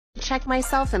check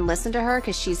myself and listen to her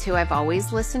because she's who I've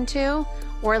always listened to?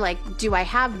 Or like, do I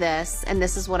have this and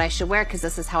this is what I should wear because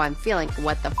this is how I'm feeling?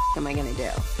 What the f am I gonna do?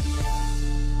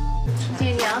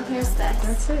 Danielle, here's this.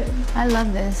 That's it. I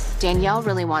love this. Danielle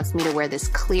really wants me to wear this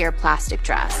clear plastic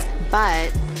dress,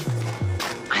 but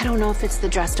I don't know if it's the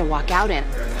dress to walk out in.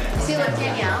 See, look,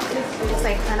 Danielle, it's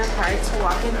like kind of hard to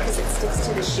walk in because it sticks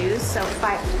to the shoes. So if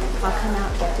I'll come out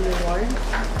and get the award.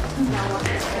 Now walk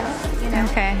in, you know?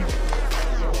 Okay.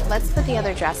 Let's put the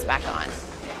other dress back on.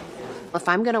 If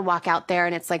I'm gonna walk out there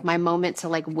and it's like my moment to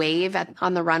like wave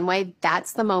on the runway,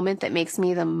 that's the moment that makes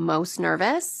me the most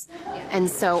nervous. And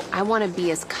so I wanna be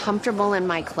as comfortable in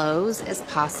my clothes as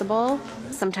possible.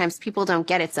 Sometimes people don't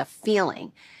get it's a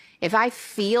feeling. If I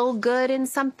feel good in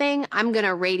something, I'm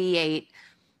gonna radiate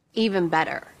even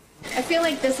better. I feel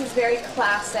like this is very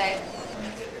classic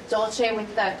Dolce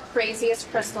with the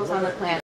craziest crystals on the planet.